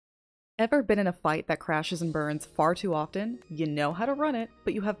Ever been in a fight that crashes and burns far too often? You know how to run it,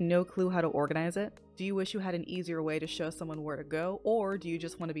 but you have no clue how to organize it? Do you wish you had an easier way to show someone where to go, or do you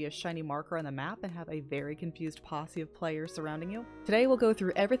just want to be a shiny marker on the map and have a very confused posse of players surrounding you? Today we'll go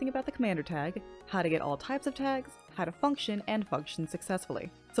through everything about the commander tag, how to get all types of tags, how to function and function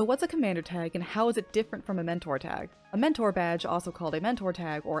successfully. So what's a commander tag and how is it different from a mentor tag? A mentor badge, also called a mentor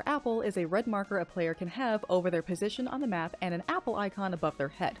tag or apple, is a red marker a player can have over their position on the map and an apple icon above their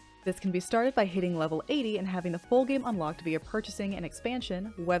head. This can be started by hitting level 80 and having the full game unlocked via purchasing an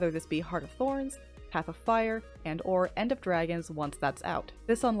expansion, whether this be Heart of Thorns, Path of Fire, and/or End of Dragons once that's out.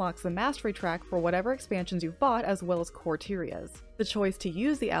 This unlocks the mastery track for whatever expansions you've bought as well as core Tyrias. The choice to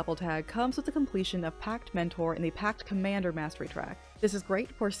use the Apple tag comes with the completion of Pact Mentor in the Pact Commander mastery track. This is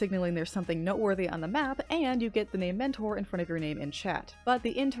great for signaling there's something noteworthy on the map and you get the name Mentor in front of your name in chat, but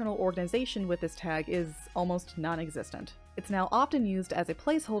the internal organization with this tag is almost non-existent. It's now often used as a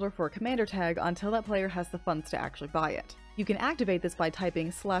placeholder for a commander tag until that player has the funds to actually buy it. You can activate this by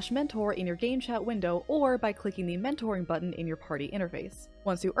typing /mentor in your game chat window or by clicking the mentoring button in your party interface.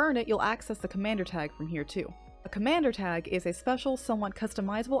 Once you earn it, you'll access the commander tag from here too. A commander tag is a special, somewhat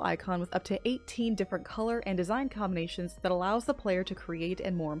customizable icon with up to 18 different color and design combinations that allows the player to create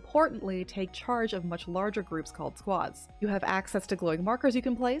and, more importantly, take charge of much larger groups called squads. You have access to glowing markers you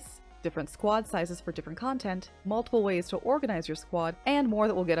can place, different squad sizes for different content, multiple ways to organize your squad, and more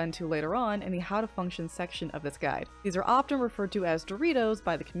that we'll get into later on in the How to Function section of this guide. These are often referred to as Doritos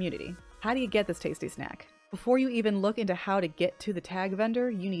by the community. How do you get this tasty snack? Before you even look into how to get to the tag vendor,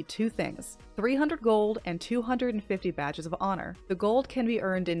 you need two things: 300 gold and 250 badges of honor. The gold can be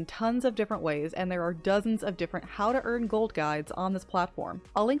earned in tons of different ways, and there are dozens of different how to earn gold guides on this platform.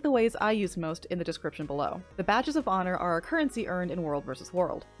 I'll link the ways I use most in the description below. The badges of honor are a currency earned in World vs.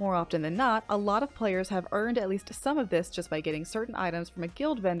 World. More often than not, a lot of players have earned at least some of this just by getting certain items from a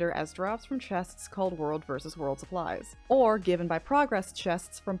guild vendor as drops from chests called World vs. World supplies, or given by progress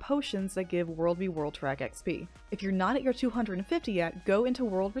chests from potions that give World v World track XP. If you're not at your 250 yet, go into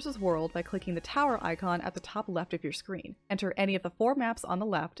World vs. World by clicking the tower icon at the top left of your screen. Enter any of the 4 maps on the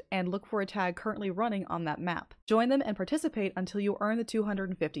left and look for a tag currently running on that map. Join them and participate until you earn the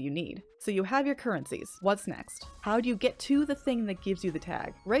 250 you need. So you have your currencies. What's next? How do you get to the thing that gives you the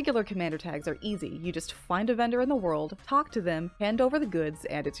tag? Regular commander tags are easy. You just find a vendor in the world, talk to them, hand over the goods,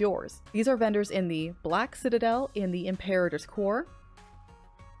 and it's yours. These are vendors in the Black Citadel in the Imperator's Core,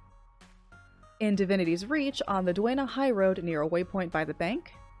 in Divinity's Reach on the Duena High Road near a waypoint by the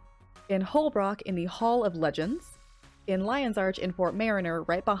bank, in Holbrook in the Hall of Legends, in Lion's Arch in Fort Mariner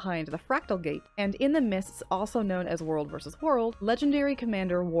right behind the Fractal Gate, and in the Mists, also known as World vs. World, legendary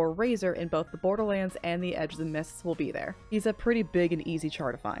commander War Razor in both the Borderlands and the Edge of the Mists will be there. He's a pretty big and easy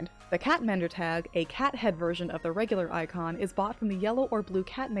char to find. The Catmander tag, a cat head version of the regular icon, is bought from the yellow or blue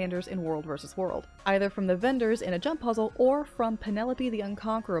Catmanders in World vs. World, either from the vendors in a jump puzzle or from Penelope the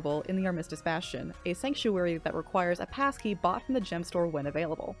Unconquerable in the Armistice Bastion, a sanctuary that requires a passkey bought from the gem store when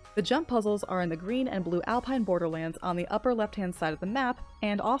available. The jump puzzles are in the green and blue Alpine Borderlands on the upper left-hand side of the map,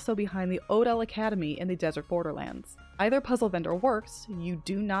 and also behind the Odell Academy in the Desert Borderlands. Either puzzle vendor works, you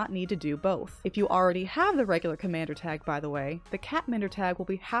do not need to do both. If you already have the regular commander tag, by the way, the Catmander tag will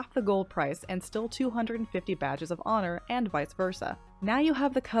be half the gold price and still 250 badges of honor, and vice versa. Now you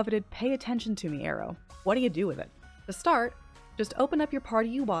have the coveted pay attention to me arrow. What do you do with it? To start, just open up your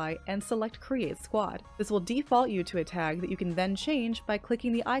party UI and select Create Squad. This will default you to a tag that you can then change by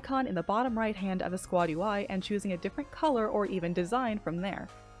clicking the icon in the bottom right hand of the squad UI and choosing a different color or even design from there.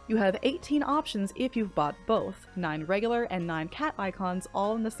 You have 18 options if you've bought both, 9 regular and 9 cat icons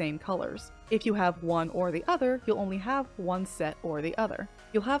all in the same colors. If you have one or the other, you'll only have one set or the other.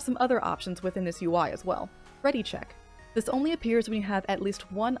 You'll have some other options within this UI as well. Ready check. This only appears when you have at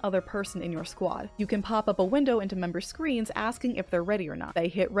least one other person in your squad. You can pop up a window into member screens asking if they're ready or not. They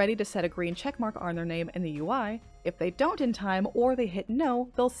hit ready to set a green checkmark on their name in the UI. If they don't in time or they hit no,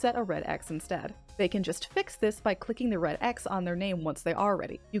 they'll set a red X instead. They can just fix this by clicking the red X on their name once they are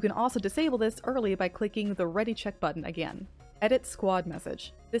ready. You can also disable this early by clicking the ready check button again. Edit Squad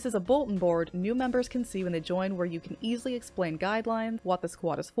Message. This is a bulletin board new members can see when they join where you can easily explain guidelines, what the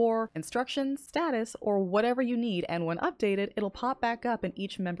squad is for, instructions, status, or whatever you need, and when updated, it'll pop back up in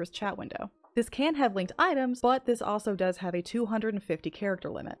each member's chat window. This can have linked items, but this also does have a 250 character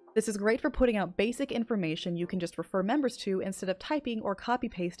limit. This is great for putting out basic information you can just refer members to instead of typing or copy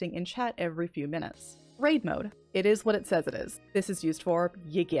pasting in chat every few minutes. Raid mode. It is what it says it is. This is used for,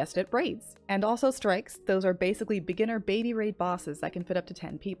 you guessed it, raids. And also strikes. Those are basically beginner baby raid bosses that can fit up to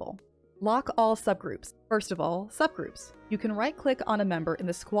 10 people. Lock all subgroups. First of all, subgroups. You can right-click on a member in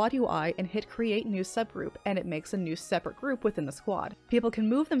the squad UI and hit Create New Subgroup, and it makes a new separate group within the squad. People can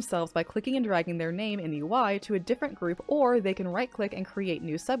move themselves by clicking and dragging their name in the UI to a different group, or they can right-click and create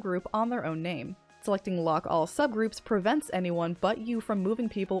new subgroup on their own name. Selecting Lock All Subgroups prevents anyone but you from moving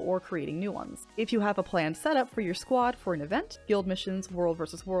people or creating new ones. If you have a planned setup for your squad for an event, guild missions, world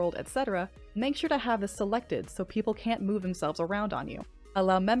versus world, etc., make sure to have this selected so people can't move themselves around on you.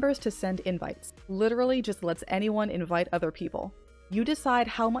 Allow members to send invites. Literally just lets anyone invite other people. You decide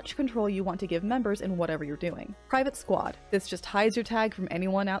how much control you want to give members in whatever you're doing. Private Squad. This just hides your tag from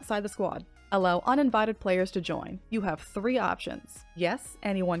anyone outside the squad. Allow uninvited players to join. You have 3 options. Yes,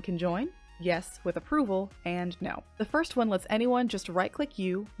 anyone can join. Yes, with approval, and no. The first one lets anyone just right-click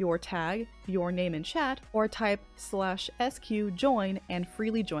you, your tag, your name in chat, or type /SQ join and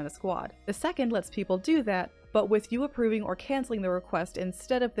freely join the squad. The second lets people do that, but with you approving or canceling the request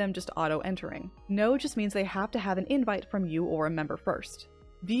instead of them just auto-entering. No just means they have to have an invite from you or a member first.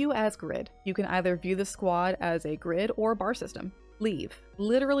 View as grid. You can either view the squad as a grid or bar system. Leave.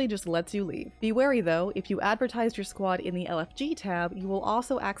 Literally just lets you leave. Be wary though, if you advertised your squad in the LFG tab, you will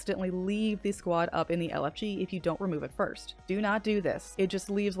also accidentally leave the squad up in the LFG if you don't remove it first. Do not do this. It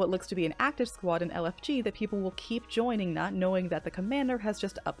just leaves what looks to be an active squad in LFG that people will keep joining not knowing that the commander has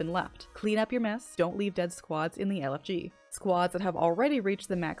just up and left. Clean up your mess, don't leave dead squads in the LFG. Squads that have already reached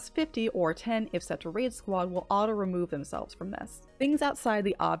the max 50 or 10 if set to raid squad will auto-remove themselves from this. Things outside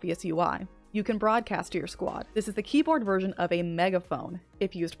the obvious UI. You can broadcast to your squad. This is the keyboard version of a megaphone.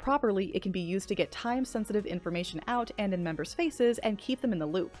 If used properly, it can be used to get time-sensitive information out and in members' faces and keep them in the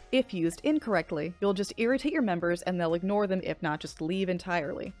loop. If used incorrectly, you'll just irritate your members and they'll ignore them if not just leave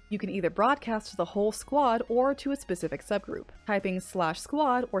entirely. You can either broadcast to the whole squad or to a specific subgroup. Typing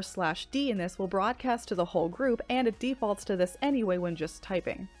 /squad or /d in this will broadcast to the whole group, and it defaults to this anyway when just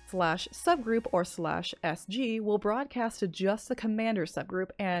typing. /subgroup or /sg will broadcast to just the commander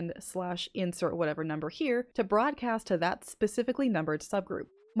subgroup, and /insert whatever number here to broadcast to that specifically numbered subgroup.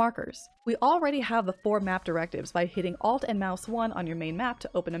 Markers. We already have the 4 map directives by hitting Alt and mouse 1 on your main map to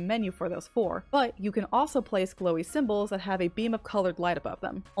open a menu for those 4, but you can also place glowy symbols that have a beam of colored light above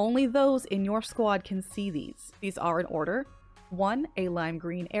them. Only those in your squad can see these. These are in order: 1. A lime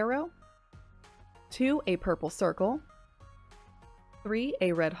green arrow, 2. A purple circle, 3.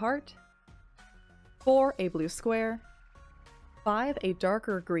 A red heart, 4. A blue square, 5. A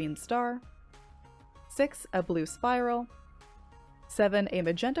darker green star, 6. A blue spiral, 7. A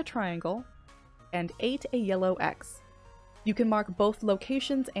magenta triangle, and 8. A yellow X. You can mark both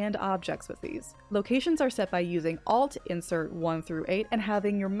locations and objects with these. Locations are set by using Alt insert 1 through 8 and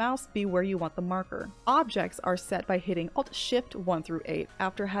having your mouse be where you want the marker. Objects are set by hitting Alt Shift 1 through 8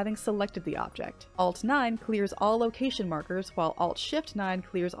 after having selected the object. Alt 9 clears all location markers, while Alt Shift 9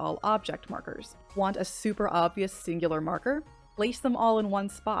 clears all object markers. Want a super obvious singular marker? Place them all in one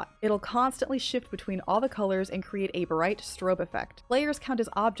spot. It'll constantly shift between all the colors and create a bright strobe effect. Players count as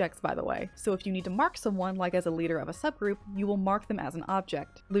objects, by the way, so if you need to mark someone, like as a leader of a subgroup, you will mark them as an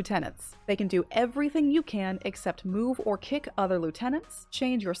object. Lieutenants. They can do everything you can except move or kick other lieutenants,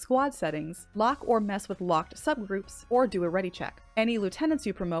 change your squad settings, lock or mess with locked subgroups, or do a ready check. Any lieutenants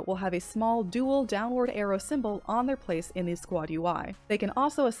you promote will have a small dual downward arrow symbol on their place in the squad UI. They can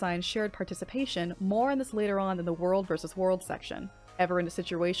also assign shared participation, more on this later on in the world versus world section. Ever in a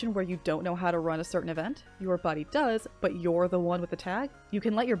situation where you don't know how to run a certain event? Your buddy does, but you're the one with the tag? You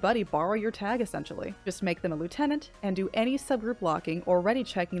can let your buddy borrow your tag essentially. Just make them a lieutenant and do any subgroup locking or ready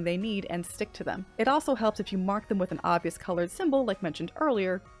checking they need and stick to them. It also helps if you mark them with an obvious colored symbol like mentioned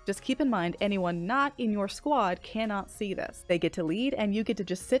earlier. Just keep in mind anyone not in your squad cannot see this. They get to lead and you get to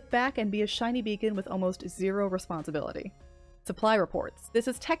just sit back and be a shiny beacon with almost zero responsibility. Supply reports. This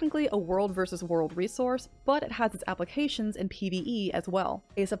is technically a world versus world resource, but it has its applications in PvE as well.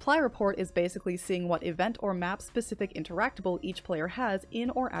 A supply report is basically seeing what event or map specific interactable each player has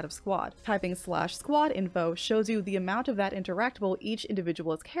in or out of squad. Typing /squad info shows you the amount of that interactable each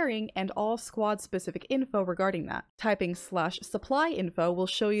individual is carrying and all squad specific info regarding that. Typing /supply info will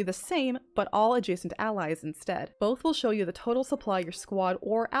show you the same, but all adjacent allies instead. Both will show you the total supply your squad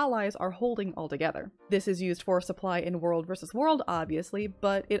or allies are holding altogether. This is used for supply in world versus world, obviously,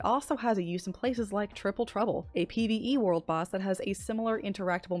 but it also has a use in places like Triple Trouble, a PvE world boss that has a similar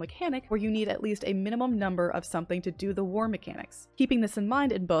interactable mechanic where you need at least a minimum number of something to do the war mechanics. Keeping this in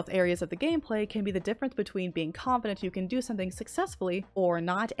mind in both areas of the gameplay can be the difference between being confident you can do something successfully or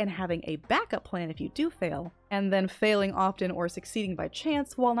not and having a backup plan if you do fail, and then failing often or succeeding by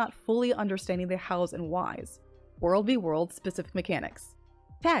chance while not fully understanding the hows and whys. World v World specific mechanics.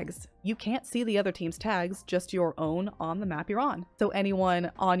 Tags. You can't see the other team's tags, just your own on the map you're on. So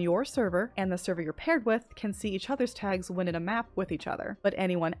anyone on your server and the server you're paired with can see each other's tags when in a map with each other, but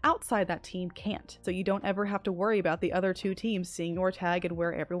anyone outside that team can't. So you don't ever have to worry about the other two teams seeing your tag and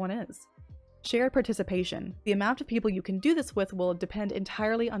where everyone is. Shared participation. The amount of people you can do this with will depend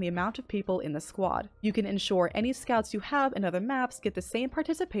entirely on the amount of people in the squad. You can ensure any scouts you have in other maps get the same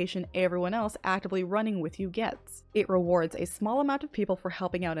participation everyone else actively running with you gets. It rewards a small amount of people for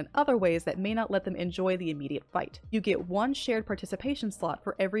helping out in other ways that may not let them enjoy the immediate fight. You get one shared participation slot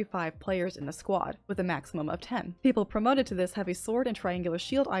for every 5 players in the squad, with a maximum of 10. People promoted to this have a sword and triangular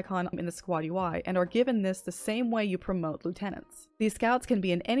shield icon in the squad UI and are given this the same way you promote lieutenants. These scouts can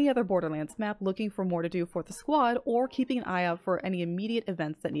be in any other Borderlands map looking for more to do for the squad or keeping an eye out for any immediate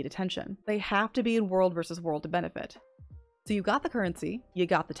events that need attention. They have to be in World vs. World to benefit. So you got the currency, you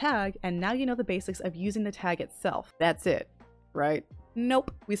got the tag, and now you know the basics of using the tag itself. That's it, right?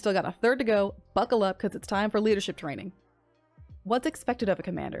 Nope, we still got a third to go. Buckle up because it's time for leadership training. What's expected of a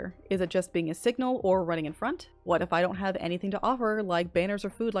commander? Is it just being a signal or running in front? What if I don't have anything to offer, like banners or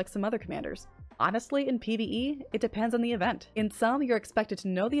food like some other commanders? Honestly, in PvE, it depends on the event. In some, you're expected to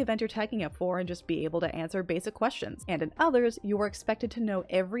know the event you're tagging up for and just be able to answer basic questions. And in others, you are expected to know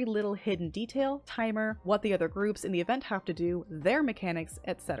every little hidden detail, timer, what the other groups in the event have to do, their mechanics,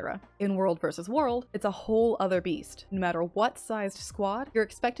 etc. In World vs. World, it's a whole other beast. No matter what sized squad, you're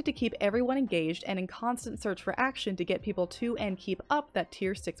expected to keep everyone engaged and in constant search for action to get people to and keep up that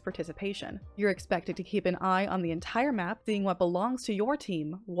tier 6 participation. You're expected to keep an eye on the entire map, seeing what belongs to your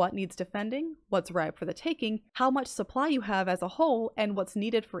team, what needs defending, what's ripe for the taking, how much supply you have as a whole, and what's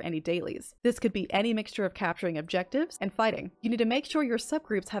needed for any dailies. This could be any mixture of capturing objectives and fighting. You need to make sure your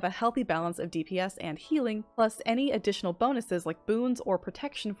subgroups have a healthy balance of DPS and healing, plus any additional bonuses like boons or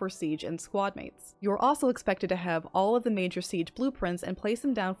protection for siege and squad mates. You're also expected to have all of the major siege blueprints and place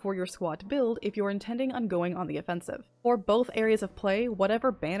them down for your squad to build if you're intending on going on the offensive. For both areas of play,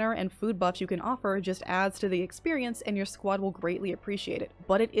 whatever banner and food buffs you can offer just adds to the experience and your squad will greatly appreciate it,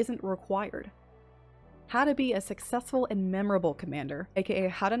 but it isn't required. How to be a successful and memorable commander, aka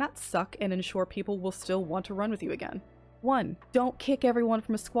how to not suck and ensure people will still want to run with you again. 1. Don't kick everyone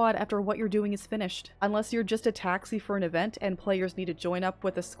from a squad after what you're doing is finished. Unless you're just a taxi for an event and players need to join up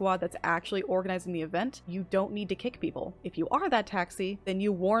with a squad that's actually organizing the event, you don't need to kick people. If you are that taxi, then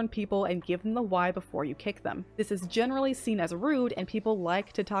you warn people and give them the why before you kick them. This is generally seen as rude and people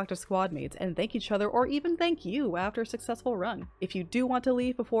like to talk to squad mates and thank each other or even thank you after a successful run. If you do want to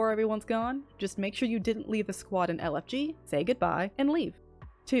leave before everyone's gone, just make sure you didn't leave the squad in LFG, say goodbye, and leave.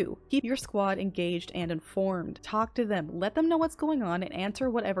 2. Keep your squad engaged and informed. Talk to them, let them know what's going on, and answer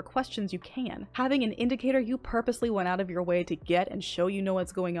whatever questions you can. Having an indicator you purposely went out of your way to get and show you know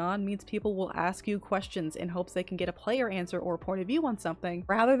what's going on means people will ask you questions in hopes they can get a player answer or point of view on something,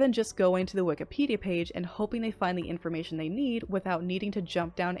 rather than just going to the Wikipedia page and hoping they find the information they need without needing to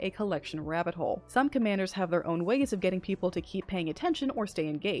jump down a collection rabbit hole. Some commanders have their own ways of getting people to keep paying attention or stay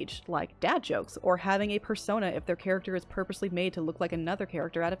engaged, like dad jokes or having a persona if their character is purposely made to look like another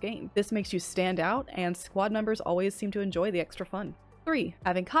character out of game. This makes you stand out, and squad members always seem to enjoy the extra fun. 3.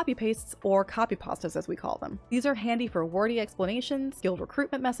 Having copy pastes, or copy pastas as we call them. These are handy for wordy explanations, guild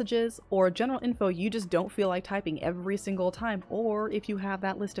recruitment messages, or general info you just don't feel like typing every single time, or if you have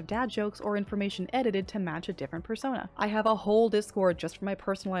that list of dad jokes or information edited to match a different persona. I have a whole Discord just for my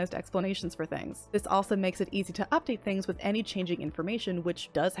personalized explanations for things. This also makes it easy to update things with any changing information, which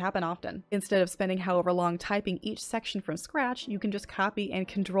does happen often. Instead of spending however long typing each section from scratch, you can just copy and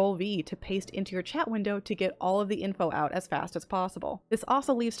Ctrl-V to paste into your chat window to get all of the info out as fast as possible. This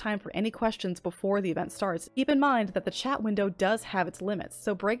also leaves time for any questions before the event starts. Keep in mind that the chat window does have its limits,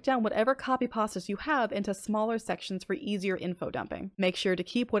 so break down whatever copy pastas you have into smaller sections for easier info dumping. Make sure to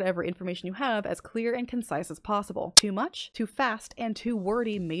keep whatever information you have as clear and concise as possible. Too much, too fast, and too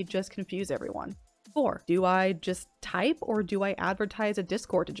wordy may just confuse everyone. 4. Do I just type or do I advertise a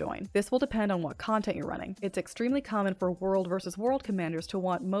Discord to join? This will depend on what content you're running. It's extremely common for World vs. World commanders to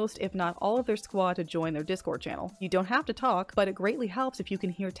want most, if not all, of their squad to join their Discord channel. You don't have to talk, but it greatly helps if you can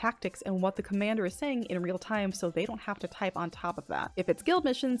hear tactics and what the commander is saying in real time so they don't have to type on top of that. If it's guild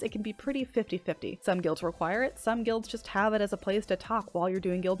missions, it can be pretty 50-50. Some guilds require it, some guilds just have it as a place to talk while you're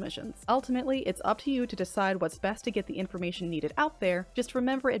doing guild missions. Ultimately, it's up to you to decide what's best to get the information needed out there. Just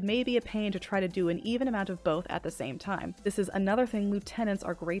remember it may be a pain to try to do an even amount of both at the same time. This is another thing lieutenants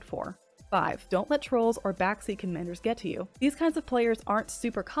are great for. 5. Don't let trolls or backseat commanders get to you. These kinds of players aren't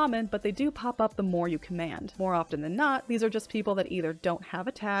super common, but they do pop up the more you command. More often than not, these are just people that either don't have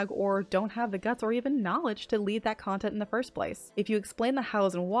a tag or don't have the guts or even knowledge to lead that content in the first place. If you explain the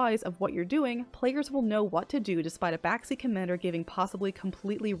hows and whys of what you're doing, players will know what to do despite a backseat commander giving possibly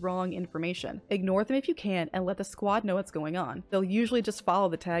completely wrong information. Ignore them if you can and let the squad know what's going on. They'll usually just follow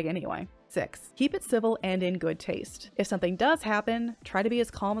the tag anyway. 6. Keep it civil and in good taste. If something does happen, try to be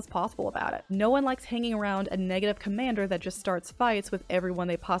as calm as possible about it. No one likes hanging around a negative commander that just starts fights with everyone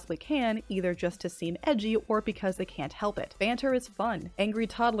they possibly can, either just to seem edgy or because they can't help it. Banter is fun. Angry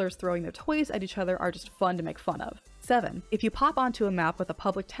toddlers throwing their toys at each other are just fun to make fun of. 7. If you pop onto a map with a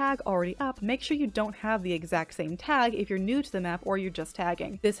public tag already up, make sure you don't have the exact same tag if you're new to the map or you're just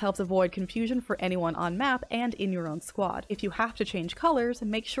tagging. This helps avoid confusion for anyone on map and in your own squad. If you have to change colors,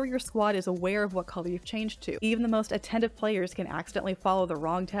 make sure your squad is aware of what color you've changed to. Even the most attentive players can accidentally follow the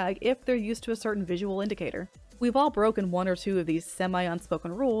wrong tag if they're used to a certain visual indicator. We've all broken one or two of these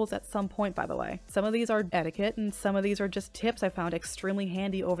semi-unspoken rules at some point, by the way. Some of these are etiquette, and some of these are just tips I found extremely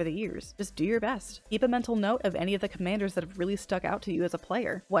handy over the years. Just do your best. Keep a mental note of any of the commanders that have really stuck out to you as a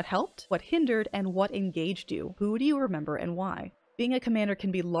player. What helped, what hindered, and what engaged you. Who do you remember and why? Being a commander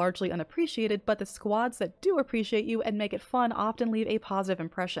can be largely unappreciated, but the squads that do appreciate you and make it fun often leave a positive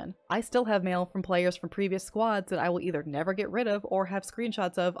impression. I still have mail from players from previous squads that I will either never get rid of or have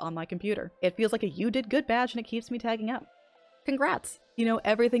screenshots of on my computer. It feels like a "you did good" badge and it keeps me tagging up. Congrats! You know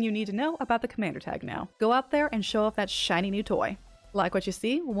everything you need to know about the commander tag now. Go out there and show off that shiny new toy. Like what you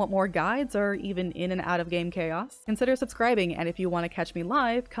see? Want more guides or even in and out of game chaos? Consider subscribing, and if you want to catch me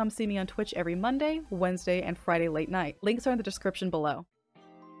live, come see me on Twitch every Monday, Wednesday, and Friday late night. Links are in the description below.